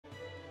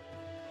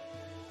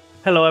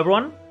Hello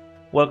everyone,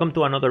 welcome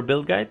to another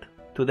build guide.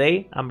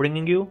 Today I'm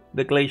bringing you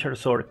the Glacier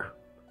Sorc.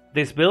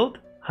 This build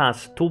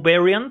has two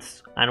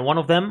variants and one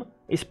of them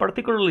is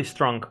particularly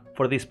strong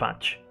for this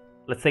patch.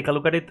 Let's take a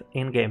look at it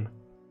in game.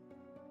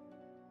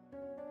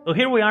 So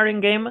here we are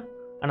in game,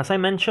 and as I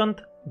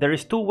mentioned, there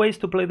is two ways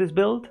to play this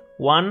build.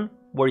 One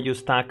where you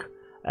stack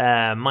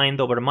mind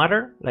over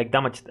matter, like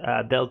damage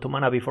dealt to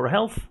mana before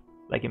health,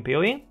 like in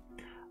PoE.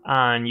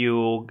 And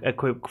you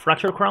equip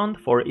Fracture Crown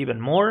for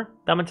even more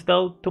damage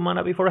dealt to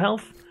mana before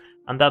health,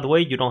 and that way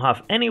you don't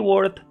have any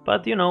ward,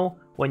 but you know,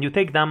 when you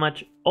take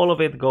damage, all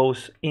of it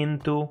goes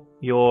into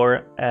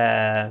your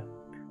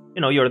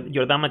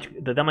your damage.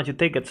 The damage you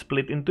take gets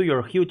split into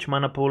your huge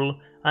mana pool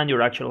and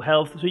your actual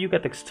health, so you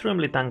get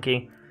extremely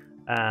tanky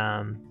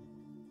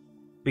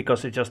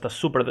because it's just a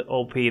super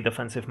OP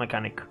defensive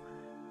mechanic.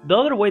 The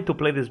other way to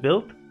play this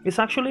build is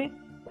actually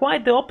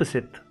quite the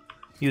opposite.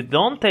 You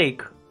don't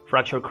take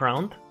Fracture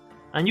Crown,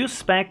 and you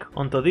spec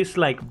onto these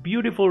like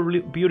beautiful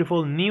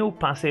new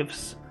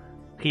passives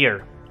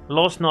here.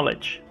 Lost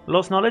Knowledge.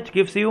 Lost Knowledge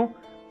gives you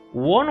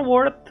 1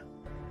 ward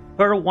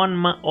per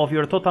 1 of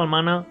your total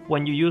mana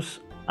when you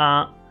use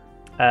a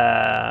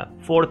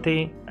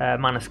 40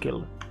 mana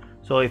skill.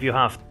 So if you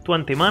have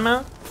 20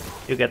 mana,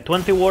 you get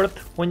 20 ward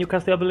when you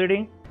cast the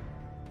ability.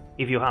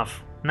 If you have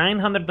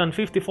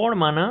 954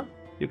 mana,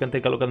 you can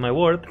take a look at my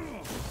ward.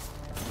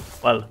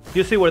 Well,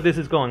 you see where this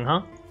is going,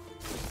 huh?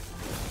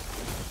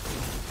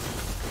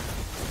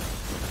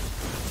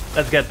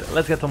 Let's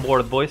get on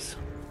board, boys.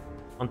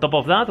 On top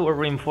of that, we're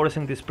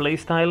reinforcing this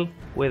playstyle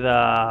with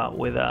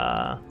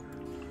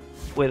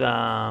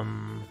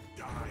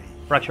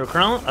Fracture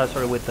Crown.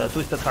 With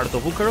Twisted Heart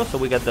of Ukaro, so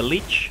we get the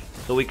Leech,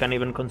 so we can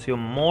even consume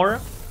more.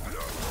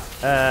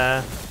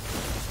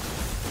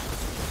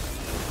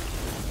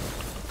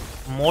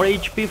 More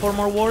HP for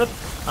more ward,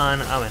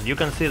 and I mean, you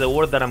can see the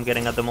ward that I'm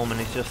getting at the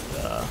moment is just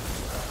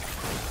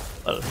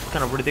well, it's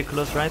kind of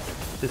ridiculous, right?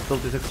 This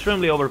build is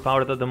extremely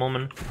overpowered at the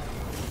moment.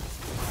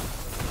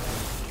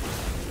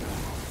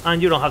 And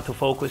you don't have to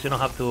focus, you don't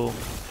have to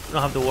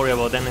worry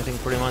about anything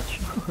pretty much.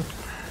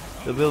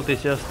 The build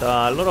is just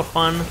a lot of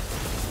fun.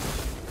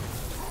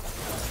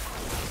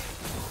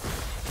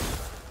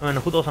 I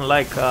mean, who doesn't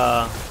like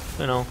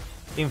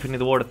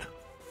infinite ward?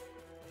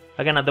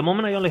 Again, at the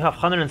moment I only have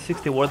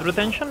 160 ward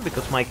retention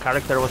because my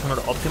character was not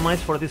optimized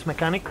for this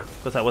mechanic,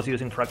 because I was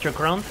using Fracture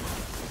Crown.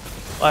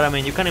 But I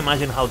mean, you can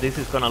imagine how this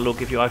is gonna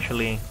look if you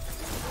actually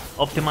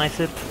optimize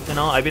it. You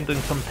know, I've been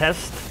doing some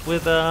tests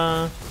with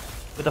a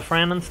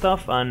friend and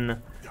stuff, and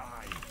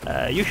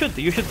you should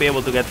be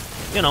able to get,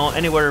 you know,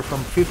 anywhere from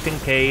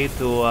 15k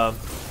to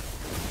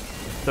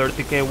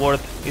 30k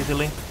ward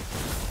easily.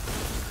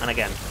 And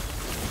again,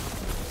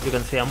 you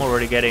can see I'm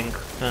already getting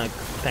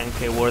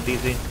 10k ward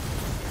easy.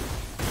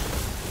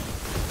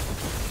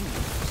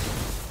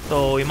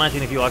 So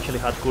imagine if you actually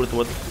had good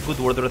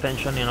ward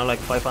retention, you know, like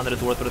 500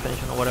 ward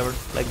retention or whatever,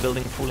 like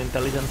building full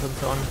intelligence and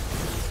so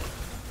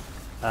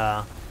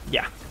on.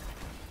 Yeah.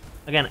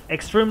 Again,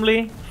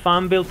 extremely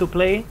fun build to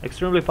play,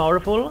 extremely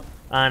powerful,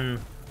 and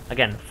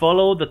again,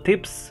 follow the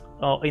tips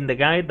in the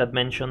guide that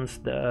mentions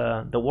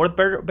the ward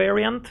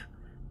variant,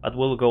 but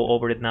we'll go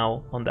over it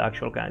now on the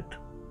actual guide.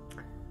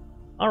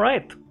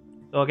 Alright,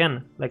 so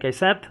again, like I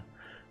said,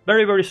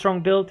 very strong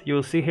build.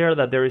 You'll see here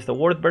that there is the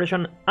ward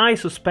version. I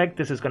suspect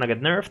this is gonna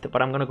get nerfed,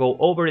 but I'm gonna go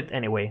over it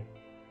anyway.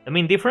 The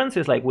main difference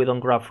is like we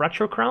don't grab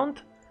Fracture Crown,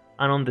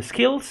 and on the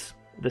skills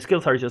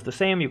are just the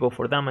same. You go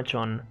for damage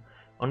on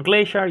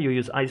Glacier, you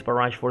use Ice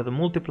Barrage for the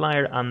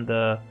multiplier and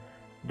the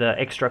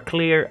extra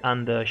clear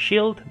and the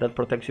shield that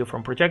protects you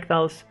from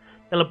projectiles.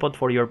 Teleport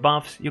for your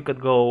buffs. You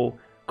could go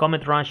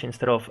Comet Rush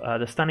instead of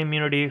the stun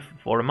immunity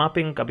for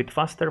mapping a bit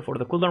faster for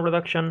the cooldown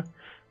reduction.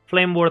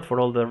 Flame Ward for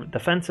all the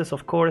defenses,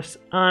 of course,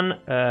 and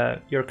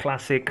your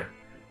classic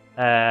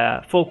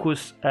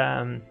focus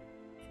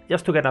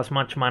just to get as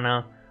much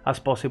mana as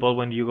possible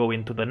when you go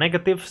into the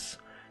negatives.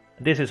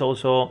 This is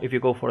also, if you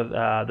go for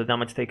the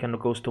damage taken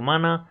goes to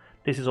mana,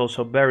 this is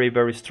also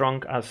very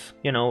strong, as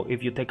you know,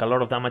 if you take a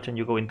lot of damage and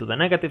you go into the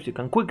negatives, you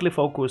can quickly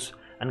focus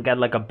and get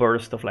like a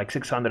burst of like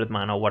 600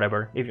 mana or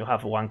whatever if you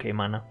have 1k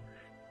mana.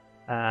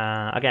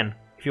 Again,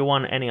 if you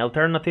want any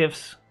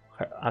alternatives,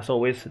 as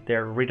always,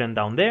 they're written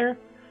down there.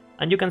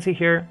 And you can see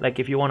here, like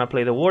if you want to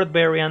play the ward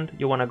variant,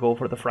 you want to go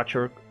for the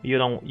Fracture, you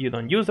don't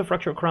use the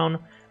Fracture Crown,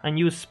 and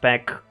use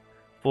spec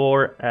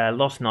for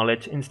Lost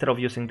Knowledge instead of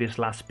using these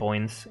last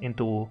points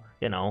into,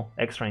 you know,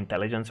 extra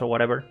intelligence or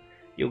whatever.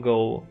 You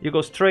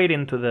go straight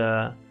into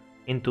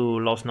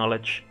Lost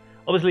Knowledge.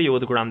 Obviously, you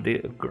would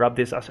grab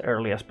this as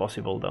early as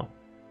possible, though.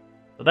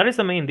 So that is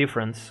the main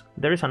difference.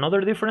 There is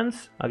another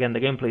difference. Again, the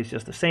gameplay is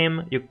just the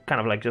same. You kind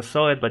of like just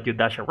saw it, but you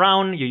dash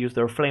around. You use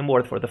their Flame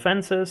Ward for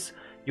defenses.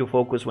 You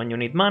focus when you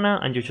need mana,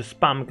 and you just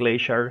spam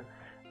Glacier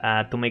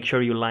to make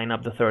sure you line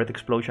up the third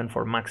explosion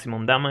for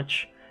maximum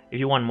damage. If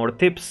you want more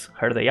tips,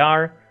 here they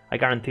are. I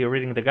guarantee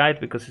reading the guide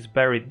because it's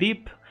very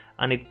deep,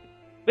 and it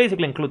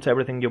basically includes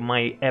everything you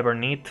might ever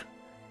need.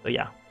 So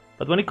yeah,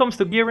 but when it comes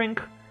to gearing,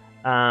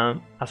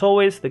 As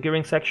always, the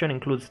gearing section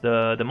includes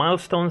the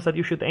milestones that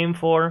you should aim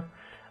for.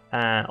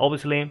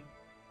 Obviously,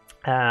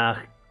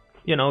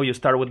 you know, you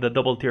start with the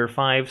double tier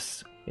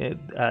 5s,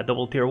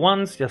 double tier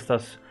 1s, just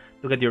as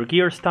to get your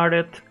gear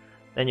started.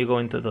 Then you go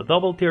into the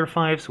double tier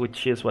 5s,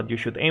 which is what you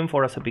should aim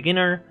for as a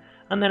beginner.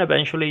 And then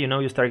eventually, you know,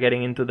 you start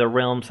getting into the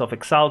realms of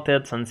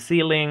Exalteds and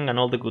Sealing and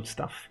all the good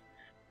stuff.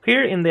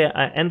 Here in the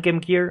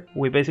endgame gear,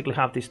 we basically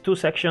have these two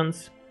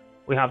sections.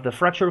 We have the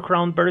Fracture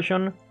Crown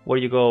version, where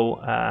you go,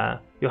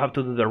 you have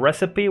to do the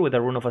recipe with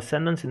the Rune of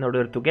Ascendance in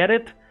order to get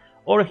it.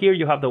 Or here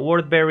you have the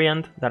Word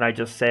variant, that I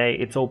just say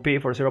it's OP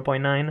for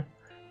 0.9,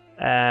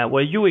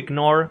 where you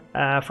ignore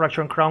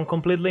Fracture Crown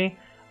completely,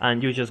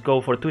 and you just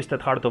go for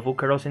Twisted Heart of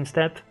Ukeros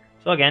instead.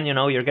 So again, you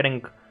know, you're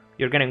getting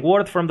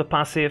word from the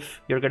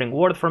passive, you're getting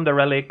word from the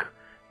relic,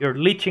 you're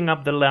leeching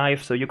up the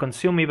life so you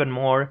consume even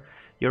more,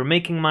 you're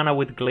making mana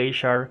with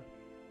Glacier,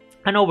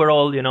 and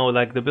overall, you know,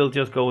 like the build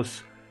just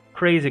goes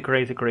crazy,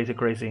 crazy, crazy,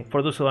 crazy.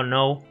 For those who don't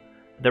know,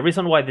 the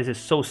reason why this is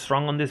so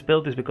strong on this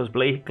build is because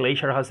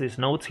Glacier has these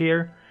notes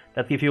here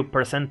that give you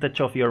percentage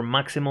of your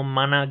maximum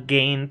mana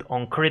gained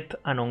on crit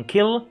and on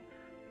kill.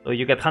 So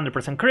you get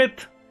 100%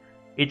 crit,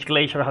 each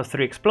Glacier has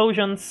 3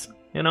 explosions,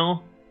 you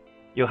know,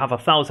 you have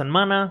 1000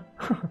 mana,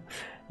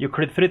 you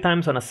crit 3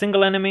 times on a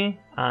single enemy,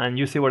 and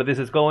you see where this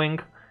is going.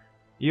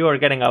 You are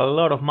getting a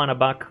lot of mana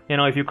back. You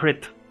know, if you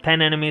crit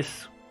 10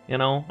 enemies, you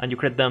know, and you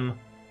crit them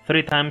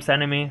 3 times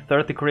enemy,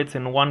 30 crits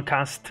in one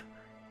cast,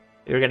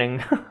 you're getting,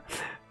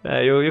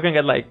 you can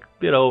get like,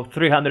 you know,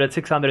 300,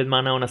 600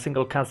 mana on a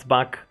single cast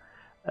back,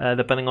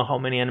 depending on how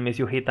many enemies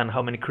you hit and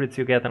how many crits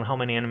you get and how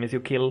many enemies you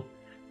kill.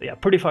 So yeah,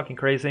 pretty fucking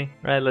crazy,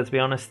 right? Let's be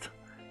honest.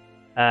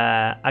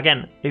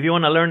 Again, if you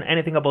want to learn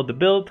anything about the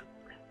build,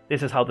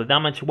 this is how the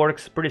damage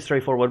works. Pretty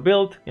straightforward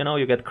build. You know,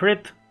 you get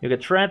crit, you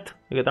get shred,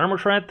 you get armor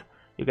shred,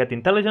 you get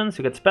intelligence,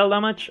 you get spell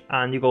damage,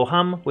 and you go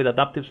ham with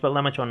adaptive spell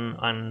damage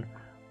on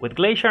with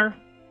Glacier.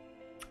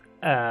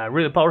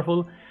 Really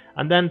powerful.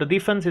 And then the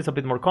defense is a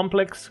bit more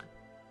complex,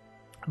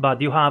 but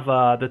you have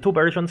the two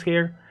versions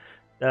here.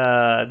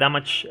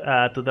 Damage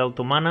to deal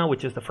to mana,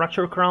 which is the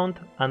Fracture Crown,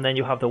 and then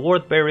you have the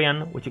Ward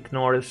variant, which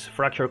ignores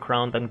Fracture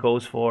Crown and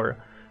goes for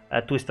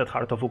Twisted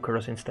Heart of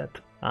Ukeros instead,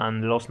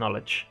 and Lost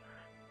Knowledge.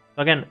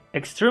 Again,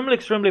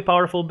 extremely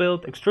powerful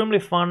build, extremely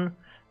fun.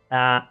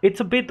 It's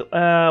a bit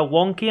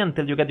wonky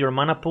until you get your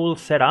mana pool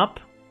set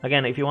up.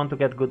 Again, if you want to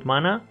get good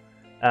mana,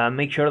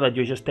 make sure that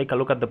you just take a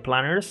look at the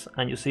planners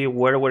and you see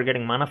where we're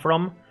getting mana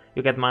from.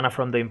 You get mana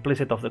from the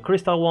implicit of the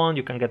Crystal Wand,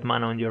 you can get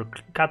mana on your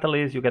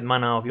Catalyst, you get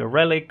mana of your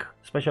Relic,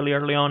 especially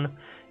early on.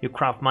 You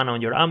craft mana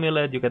on your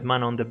Amulet, you get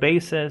mana on the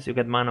bases, you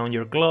get mana on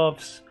your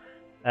gloves.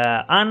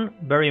 And,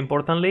 very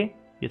importantly,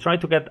 you try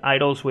to get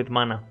idols with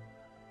mana.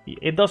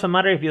 It doesn't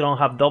matter if you don't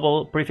have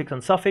double prefix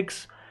and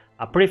suffix.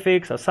 A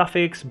prefix, a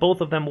suffix,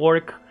 both of them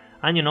work.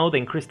 And you know, the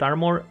increased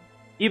armor,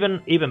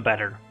 even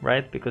better,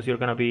 right? Because you're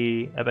gonna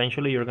be,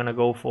 eventually you're gonna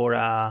go for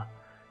a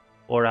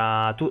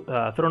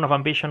Throne of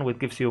Ambition, which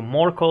gives you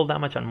more cold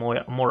damage and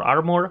more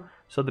armor.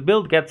 So the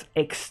build gets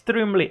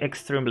extremely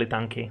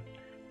tanky.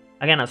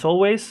 Again, as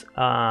always,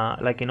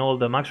 like in all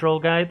the max roll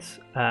guides,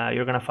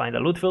 you're gonna find a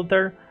loot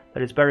filter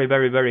that is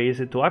very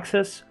easy to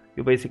access.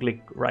 You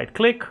basically right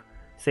click,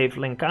 save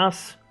link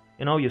as,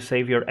 you know, you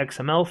save your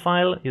XML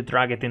file, you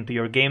drag it into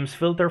your games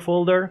filter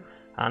folder,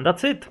 and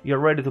that's it. You're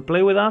ready to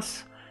play with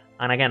us.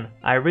 And again,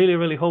 I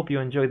really hope you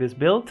enjoy this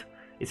build.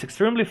 It's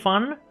extremely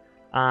fun,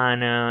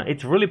 and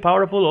it's really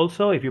powerful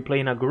also if you play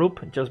in a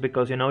group, just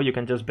because, you know, you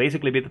can just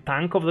basically be the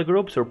tank of the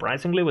group,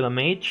 surprisingly, with a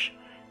mage.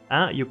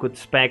 You could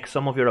spec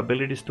some of your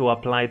abilities to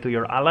apply to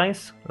your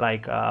allies,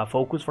 like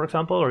Focus, for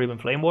example, or even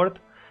Flame Ward.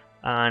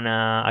 And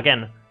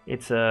again,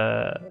 it's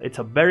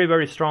a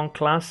very strong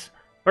class.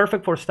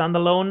 Perfect for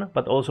standalone,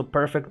 but also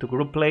perfect to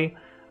group play,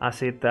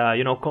 as it,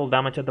 you know, cold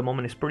damage at the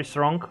moment is pretty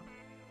strong,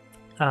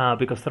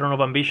 because Throne of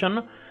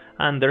Ambition,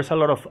 and there's a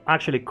lot of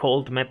actually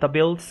cold meta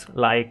builds,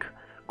 like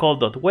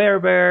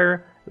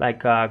Cold.Werebear,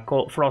 like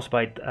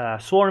Frostbite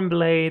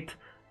Swarmblade,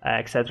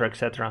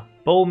 etc.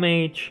 Bow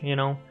Mage, you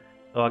know.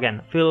 So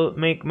again,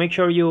 make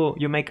sure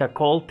you make a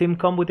cold team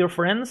comp with your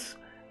friends,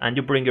 and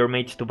you bring your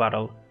mage to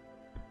battle.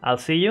 I'll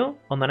see you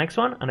on the next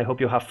one, and I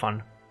hope you have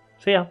fun.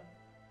 See ya!